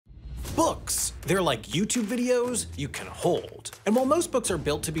Books. They're like YouTube videos you can hold. And while most books are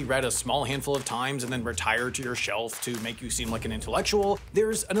built to be read a small handful of times and then retired to your shelf to make you seem like an intellectual,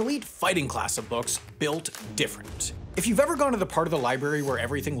 there's an elite fighting class of books built different. If you've ever gone to the part of the library where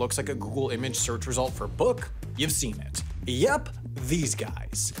everything looks like a Google image search result for book, you've seen it. Yep, these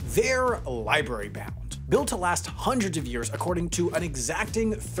guys. They're library bound. Built to last hundreds of years according to an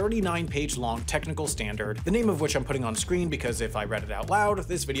exacting 39-page long technical standard, the name of which I'm putting on screen because if I read it out loud,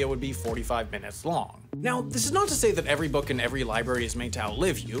 this video would be 45 minutes long. Now, this is not to say that every book in every library is made to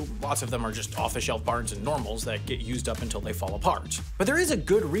outlive you. Lots of them are just off-the-shelf Barnes and Normals that get used up until they fall apart. But there is a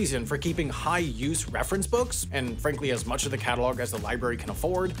good reason for keeping high-use reference books, and frankly as much of the catalog as the library can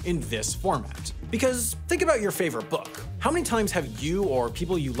afford, in this format. Because think about your favorite book. How many times have you or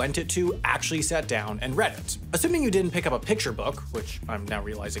people you lent it to actually sat down and read it? Assuming you didn't pick up a picture book, which I'm now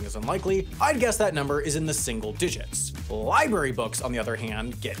realizing is unlikely, I'd guess that number is in the single digits. Library books, on the other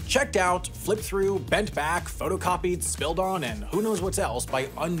hand, get checked out, flipped through, bent back, photocopied, spilled on, and who knows what's else by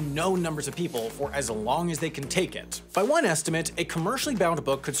unknown numbers of people for as long as they can take it. By one estimate, a commercially bound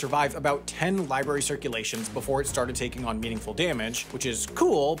book could survive about 10 library circulations before it started taking on meaningful damage, which is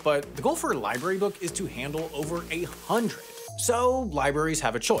cool, but the goal for a library book is to handle over 100. So libraries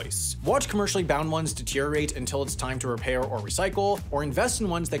have a choice. Watch commercially bound ones deteriorate until it's time to repair or recycle, or invest in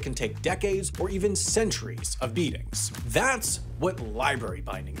ones that can take decades or even centuries of beatings. That's what library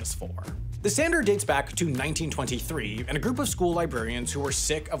binding is for. The standard dates back to 1923 and a group of school librarians who were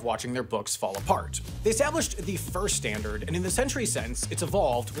sick of watching their books fall apart. They established the first standard, and in the century since, it's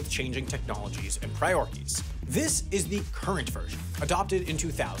evolved with changing technologies and priorities. This is the current version, adopted in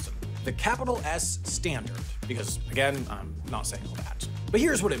 2000. The capital S standard, because again, I'm not saying all that. But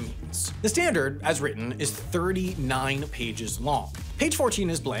here's what it means. The standard, as written, is 39 pages long. Page 14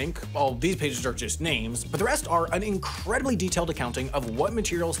 is blank, all these pages are just names, but the rest are an incredibly detailed accounting of what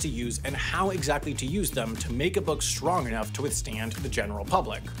materials to use and how exactly to use them to make a book strong enough to withstand the general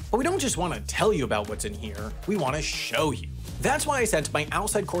public. But we don't just want to tell you about what's in here, we want to show you. That's why I sent my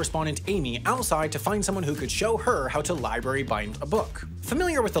outside correspondent Amy outside to find someone who could show her how to library bind a book.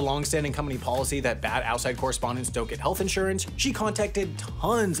 Familiar with the long-standing company policy that bad outside correspondents don't get health insurance, she contacted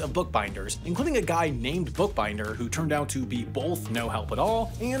tons of bookbinders, including a guy named Bookbinder who turned out to be both no help at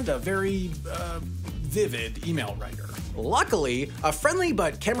all and a very, vivid email writer. Luckily, a friendly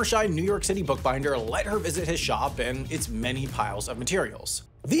but camera-shy New York City bookbinder let her visit his shop and its many piles of materials.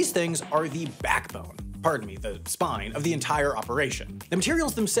 These things are the backbone, pardon me, the spine of the entire operation. The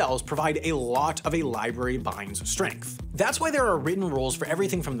materials themselves provide a lot of a library bind's strength. That's why there are written rules for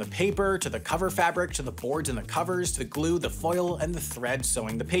everything from the paper, to the cover fabric, to the boards and the covers, to the glue, the foil, and the thread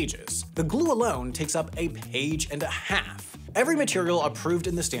sewing the pages. The glue alone takes up a page and a half. Every material approved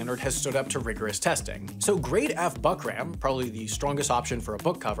in the standard has stood up to rigorous testing. So grade F buckram, probably the strongest option for a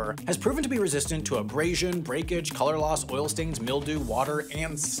book cover, has proven to be resistant to abrasion, breakage, color loss, oil stains, mildew, water,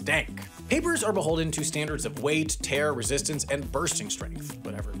 and stank. Papers are beholden to standards of weight, tear, resistance, and bursting strength,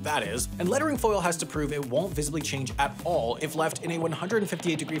 whatever that is, and lettering foil has to prove it won't visibly change at all if left in a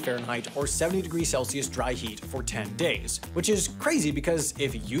 158°F or 70°C dry heat for 10 days, which is crazy because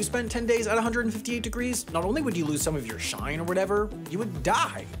if you spent 10 days at 158 degrees, not only would you lose some of your shine or whatever, you would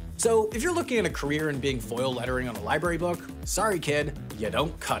die. So if you're looking at a career in being foil lettering on a library book, sorry kid, you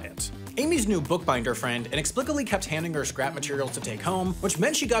don't cut it. Amy's new bookbinder friend inexplicably kept handing her scrap materials to take home, which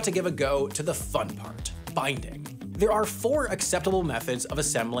meant she got to give a go to the fun part, binding. There are 4 acceptable methods of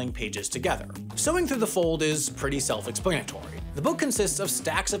assembling pages together. Sewing through the fold is pretty self-explanatory. The book consists of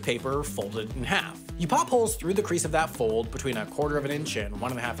stacks of paper folded in half. You pop holes through the crease of that fold between 1/4 inch and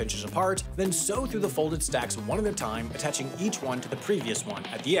 1.5 inches apart, then sew through the folded stacks one at a time, attaching each one to the previous one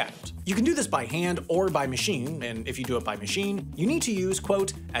at the end. You can do this by hand or by machine, and if you do it by machine, you need to use,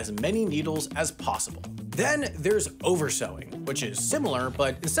 quote, as many needles as possible. Then there's oversewing, which is similar,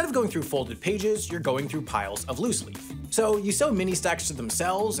 but instead of going through folded pages, you're going through piles of loose leaf. So you sew mini stacks to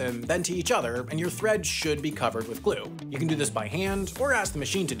themselves and then to each other, and your thread should be covered with glue. You can do this by hand or ask the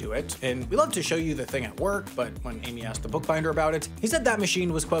machine to do it, and we love to show you the thing at work, but when Amy asked the bookbinder about it, he said that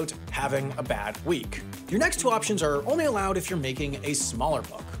machine was, quote, having a bad week. Your next 2 options are only allowed if you're making a smaller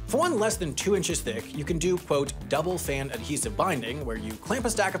book. For one less than 2 inches thick, you can do, quote, double fan adhesive binding, where you clamp a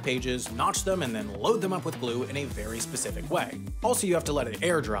stack of pages, notch them, and then load them up with glue in a very specific way. Also, you have to let it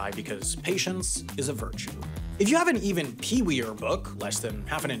air dry because patience is a virtue. If you have an even peeweer book, less than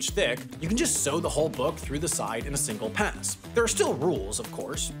 1/2 inch thick, you can just sew the whole book through the side in a single pass. There are still rules, of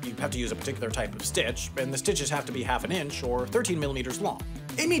course. You have to use a particular type of stitch, and the stitches have to be 1/2 inch or 13mm long.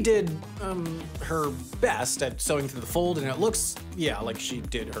 Amy did, her best at sewing through the fold, and it looks, yeah, like she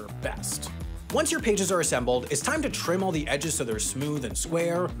did her best. Once your pages are assembled, it's time to trim all the edges so they're smooth and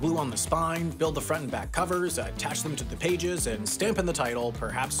square, glue on the spine, build the front and back covers, attach them to the pages, and stamp in the title,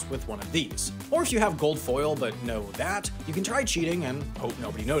 perhaps with one of these. Or if you have gold foil but know that, you can try cheating and hope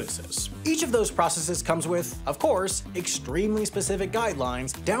nobody notices. Each of those processes comes with, of course, extremely specific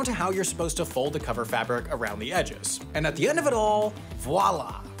guidelines down to how you're supposed to fold the cover fabric around the edges. And at the end of it all,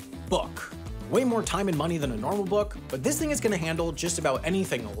 voila! Book. Way more time and money than a normal book, but this thing is going to handle just about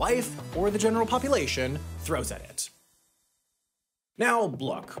anything life or the general population throws at it. Now,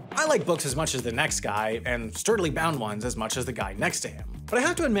 look, I like books as much as the next guy, and sturdily bound ones as much as the guy next to him. But I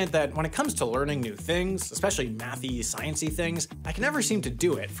have to admit that when it comes to learning new things, especially mathy, sciencey things, I can never seem to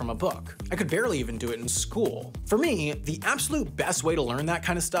do it from a book. I could barely even do it in school. For me, the absolute best way to learn that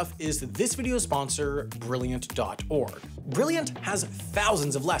kind of stuff is this video's sponsor, Brilliant.org. Brilliant has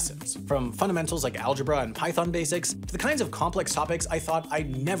thousands of lessons, from fundamentals like algebra and Python basics, to the kinds of complex topics I thought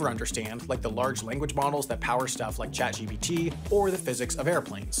I'd never understand, like the large language models that power stuff like ChatGPT, or the physics of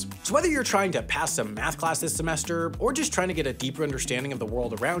airplanes. So whether you're trying to pass some math class this semester, or just trying to get a deeper understanding of the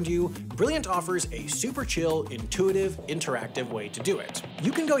world around you, Brilliant offers a super chill, intuitive, interactive way to do it.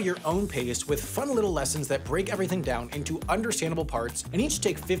 You can go your own pace with fun little lessons that break everything down into understandable parts and each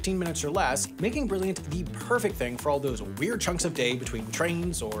take 15 minutes or less, making Brilliant the perfect thing for all those weird chunks of day between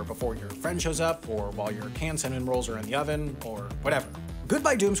trains, or before your friend shows up, or while your canned cinnamon rolls are in the oven, or whatever.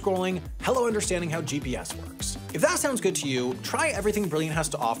 Goodbye doom scrolling, hello understanding how GPS works. If that sounds good to you, try everything Brilliant has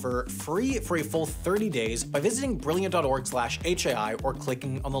to offer free for a full 30 days by visiting brilliant.org/HAI or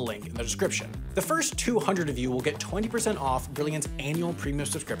clicking on the link in the description. The first 200 of you will get 20% off Brilliant's annual premium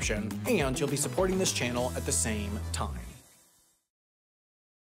subscription, and you'll be supporting this channel at the same time.